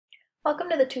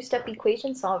Welcome to the Two-Step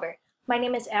Equation Solver. My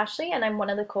name is Ashley and I'm one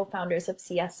of the co-founders of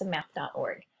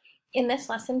csandmath.org. In this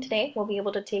lesson today, we'll be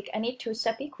able to take any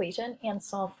two-step equation and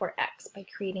solve for x by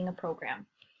creating a program.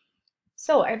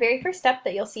 So our very first step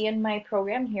that you'll see in my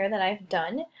program here that I've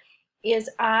done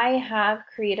is I have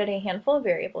created a handful of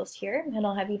variables here, and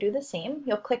I'll have you do the same.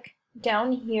 You'll click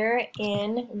down here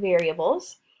in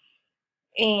variables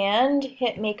and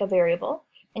hit make a variable,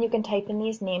 and you can type in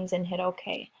these names and hit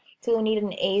OK. So you'll need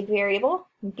an A variable,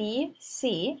 B,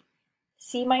 C,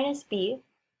 C minus B.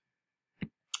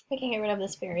 We can get rid of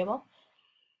this variable.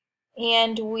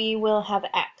 And we will have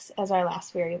X as our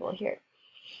last variable here.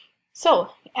 So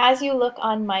as you look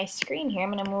on my screen here,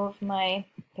 I'm going to move my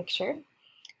picture.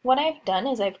 What I've done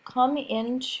is I've come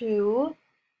into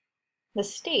the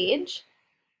stage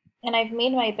and I've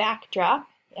made my backdrop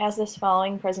as this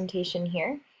following presentation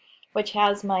here, which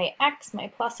has my X,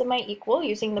 my plus, and my equal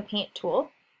using the paint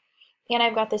tool. And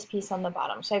I've got this piece on the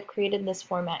bottom, so I've created this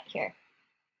format here.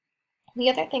 The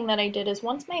other thing that I did is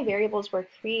once my variables were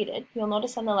created, you'll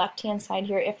notice on the left-hand side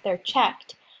here, if they're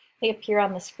checked, they appear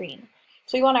on the screen.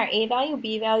 So we want our A value,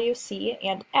 B value, C,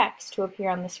 and X to appear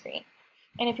on the screen.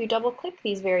 And if you double-click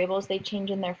these variables, they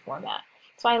change in their format.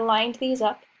 So I lined these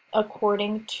up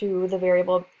according to the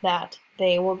variable that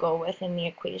they will go with in the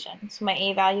equation. So my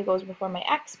A value goes before my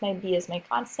X, my B is my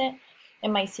constant,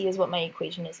 and my C is what my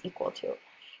equation is equal to.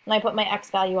 And I put my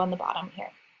X value on the bottom here.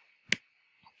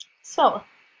 So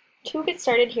to get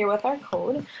started here with our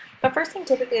code, the first thing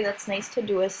typically that's nice to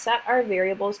do is set our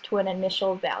variables to an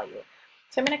initial value.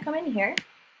 So I'm going to come in here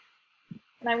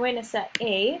and I'm going to set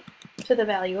A to the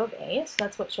value of A, so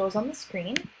that's what shows on the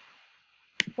screen.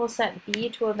 We'll set B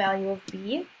to a value of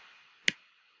B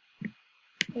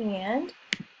and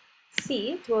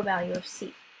C to a value of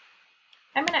C.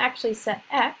 I'm going to actually set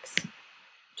X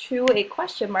to a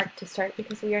question mark to start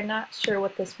because we are not sure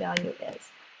what this value is.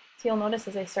 So you'll notice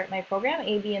as I start my program,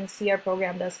 A, B, and C are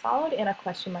programmed as followed and a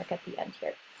question mark at the end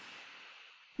here.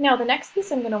 Now the next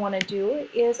piece I'm going to want to do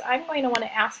is I'm going to want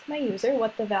to ask my user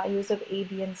what the values of A,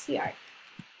 B, and C are.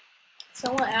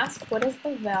 So we'll ask what is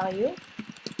the value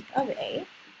of A,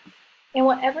 and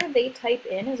whatever they type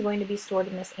in is going to be stored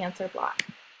in this answer block.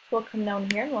 We'll come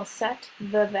down here and we'll set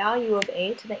the value of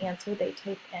A to the answer they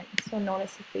type in. So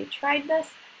notice if we tried this,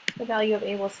 the value of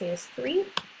A we'll say is 3,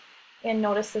 and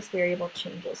notice this variable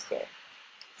changes here.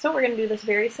 So we're going to do this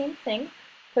very same thing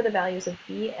for the values of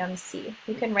B and C.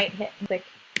 You can right hit and click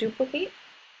duplicate,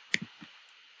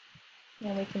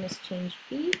 and we can just change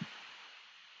B,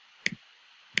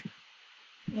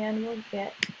 and we'll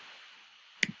get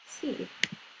C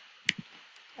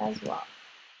as well.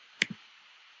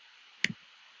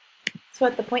 So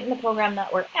at the point in the program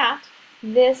that we're at,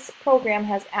 this program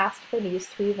has asked for these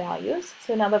 3 values,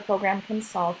 so now the program can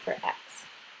solve for X.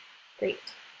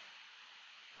 Great.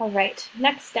 All right,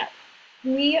 next step.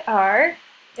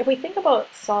 If we think about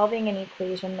solving an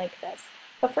equation like this,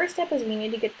 the first step is we need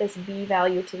to get this B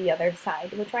value to the other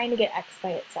side. We're trying to get X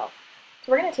by itself.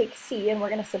 So we're going to take C and we're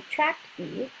going to subtract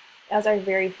B as our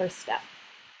very first step.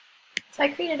 So I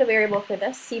created a variable for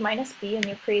this, C minus B, and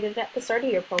you created it at the start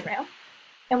of your program.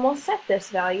 And we'll set this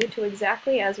value to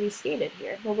exactly as we stated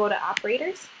here. We'll go to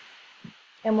operators,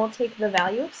 and we'll take the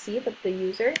value of C that the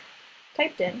user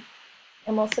typed in,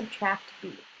 and we'll subtract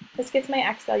B. This gets my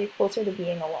X value closer to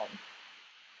being alone.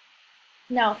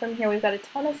 Now from here we've got a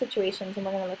ton of situations, and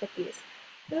we're going to look at these.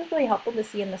 This is really helpful to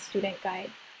see in the student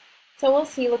guide. So we'll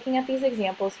see, looking at these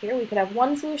examples here, we could have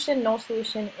one solution, no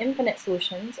solution, infinite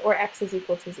solutions, or X is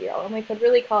equal to 0. And we could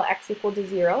really call X equal to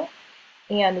 0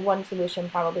 and one solution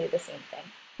probably the same thing.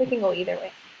 We can go either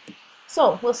way.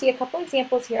 So we'll see a couple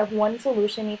examples here of one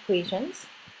solution equations,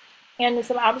 and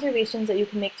some observations that you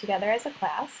can make together as a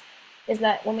class is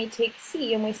that when we take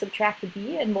C and we subtract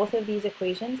B in both of these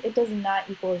equations, it does not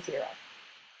equal 0.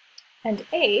 And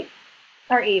A,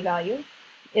 our A value,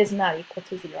 is not equal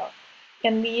to 0.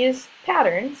 And these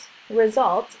patterns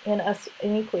result in an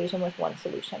equation with one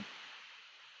solution.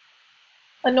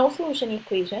 A no solution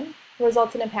equation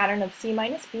results in a pattern of C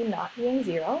minus B not being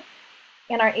 0,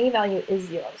 and our A value is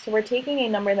 0. So we're taking a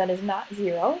number that is not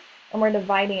 0, and we're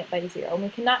dividing it by 0. And we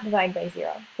cannot divide by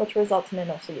 0, which results in a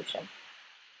no solution.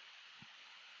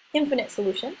 Infinite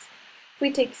solutions. If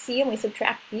we take C and we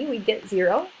subtract B, we get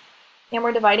 0, and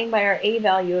we're dividing by our A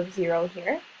value of 0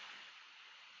 here.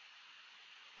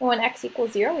 And when X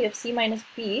equals 0, we have C minus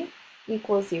B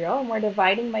equals 0, and we're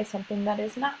dividing by something that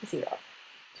is not 0.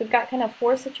 So we've got kind of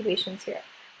 4 situations here.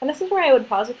 And this is where I would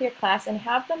pause with your class and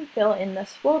have them fill in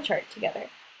this swirl chart together.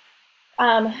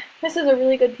 This is a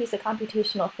really good piece of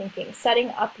computational thinking, setting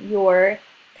up your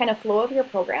kind of flow of your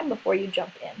program before you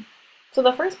jump in. So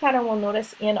the first pattern we'll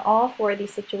notice in all four of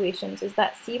these situations is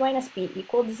that c minus b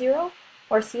equaled 0,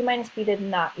 or c minus b did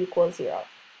not equal 0.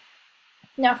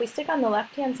 Now if we stick on the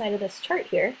left-hand side of this chart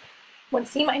here, when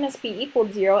c minus b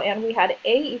equaled 0 and we had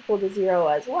a equal to 0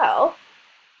 as well,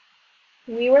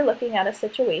 we were looking at a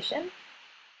situation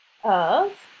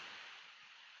of,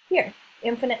 here,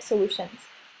 infinite solutions.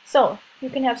 So you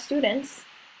can have students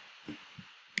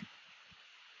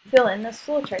fill in this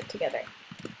flow chart together.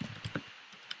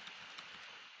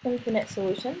 Infinite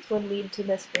solutions would lead to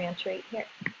this branch right here.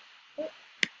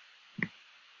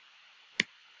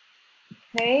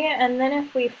 Okay, and then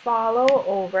if we follow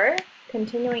over,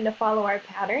 continuing to follow our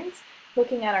patterns,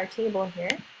 looking at our table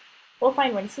here, we'll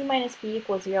find when c minus b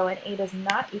equals 0 and a does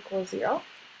not equal 0,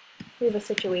 we have a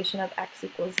situation of x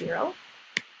equals 0.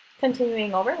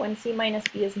 Continuing over, when c minus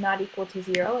b is not equal to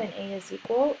 0 and a is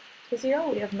equal to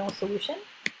 0, we have no solution.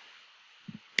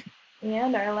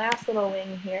 And our last little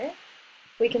wing here,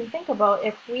 we can think about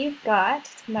if we've got,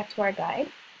 let's come back to our guide,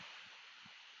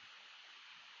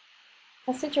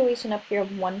 a situation up here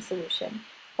of one solution.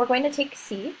 We're going to take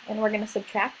c and we're going to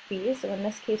subtract b, so in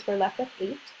this case we're left with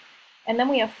 8. And then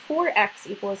we have 4x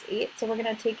equals 8, so we're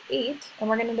going to take 8 and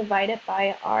we're going to divide it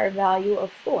by our value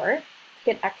of 4 to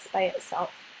get x by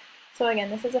itself. So again,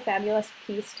 this is a fabulous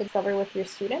piece to cover with your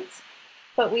students,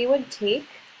 but we would take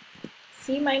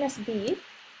c minus b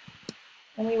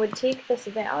and we would take this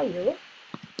value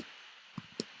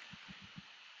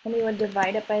and we would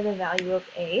divide it by the value of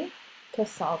a to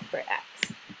solve for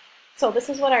x. So this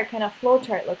is what our kind of flow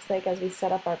chart looks like as we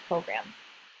set up our program.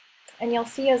 And you'll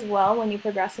see as well when you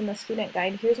progress in the student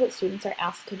guide, here's what students are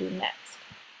asked to do next.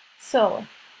 So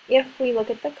if we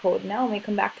look at the code now and we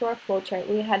come back to our flow chart,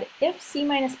 we had if c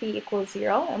minus b equals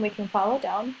 0, and we can follow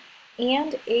down,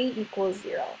 and a equals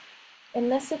 0. In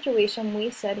this situation, we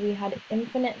said we had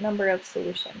infinite number of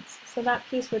solutions. So that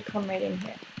piece would come right in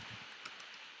here.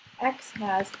 X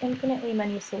has infinitely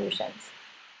many solutions.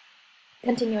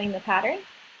 Continuing the pattern,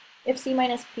 if c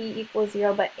minus b equals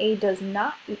 0 but a does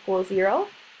not equal 0,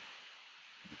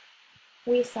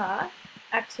 we saw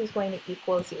x was going to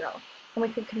equal 0. And we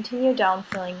could continue down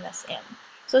filling this in.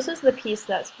 So this is the piece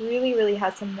that's really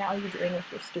has some value doing with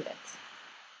your students.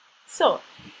 So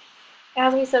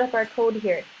as we set up our code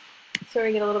here, so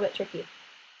we get a little bit tricky.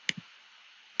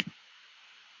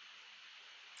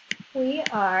 We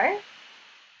are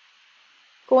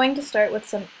going to start with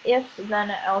some if, then,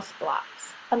 else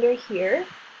blocks. Under here,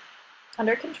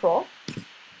 under control,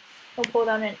 we'll pull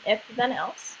down an if, then,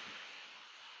 else.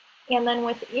 And then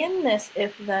within this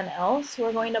if, then, else,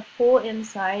 we're going to pull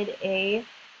inside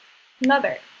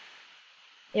another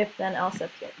if, then, else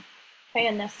up here. Okay,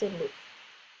 a nested loop.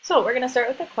 So we're going to start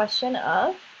with the question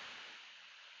of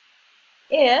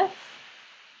if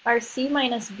our c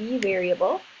minus b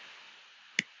variable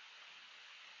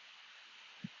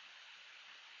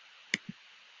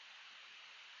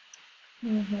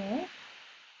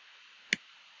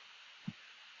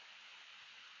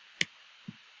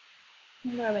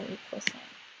grab an equal sign.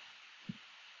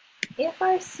 If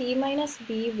our c minus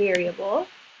b variable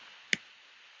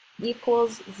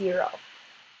equals 0,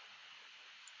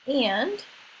 and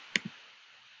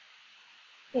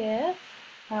if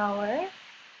our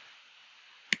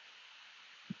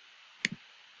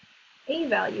a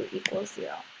value equals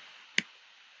 0,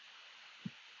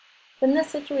 then this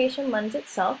situation lends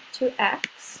itself to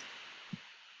x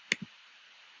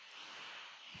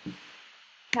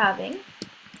having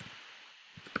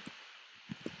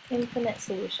infinite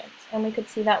solutions. And we could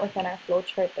see that within our flow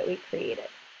chart that we created.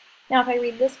 Now if I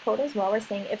read this code as well, we're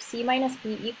saying if c minus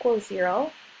b equals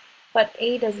 0, but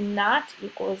a does not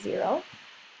equal 0,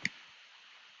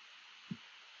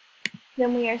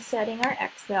 then we are setting our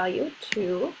x value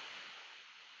to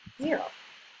 0.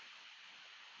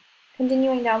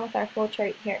 Continuing down with our flow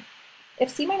chart here. If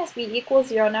c minus b equals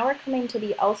 0, now we're coming to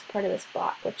the else part of this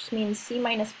block, which means c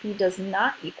minus b does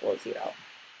not equal 0.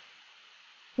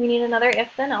 We need another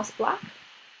if then else block.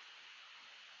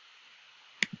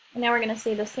 And now we're going to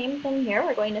say the same thing here.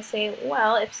 We're going to say,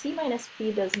 well, if c minus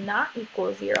b does not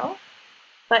equal 0,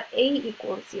 but a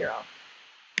equals 0,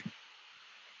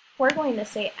 we're going to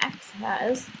say x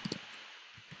has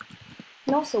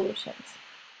no solutions.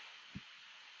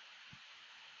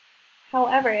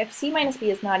 However, if c minus b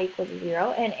is not equal to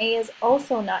 0 and a is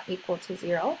also not equal to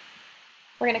 0,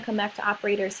 we're going to come back to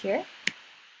operators here.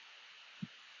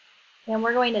 And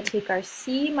we're going to take our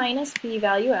c minus b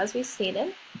value as we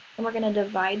stated, and we're going to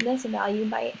divide this value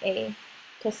by a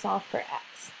to solve for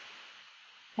x.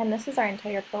 And this is our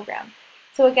entire program.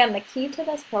 So again, the key to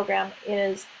this program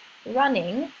is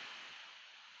running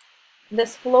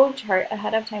this flow chart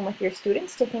ahead of time with your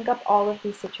students to think up all of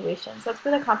these situations. That's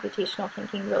where the computational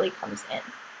thinking really comes in.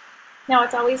 Now,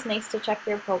 it's always nice to check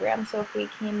your program. So if we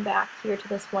came back here to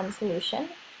this one solution,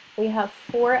 we have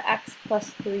 4x plus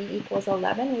 3 equals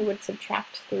 11. We would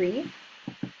subtract 3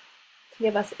 to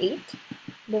give us 8.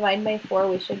 Divide by 4,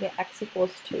 we should get x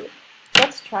equals 2.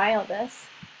 Let's try all this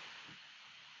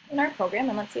in our program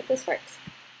and let's see if this works.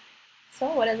 So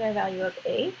what is our value of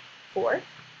A? 4.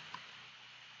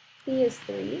 B is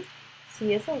 3.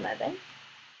 C is 11.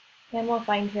 And we'll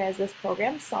find here as this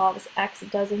program solves, x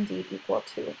does indeed equal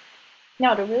 2.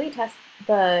 Now, to really test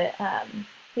the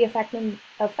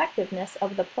effectiveness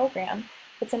of the program,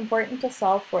 it's important to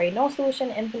solve for a no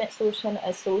solution, infinite solution,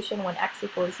 a solution when x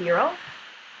equals 0,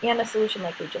 and a solution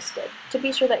like we just did, to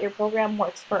be sure that your program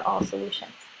works for all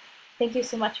solutions. Thank you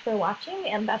so much for watching,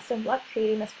 and best of luck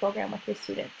creating this program with your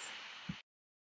students.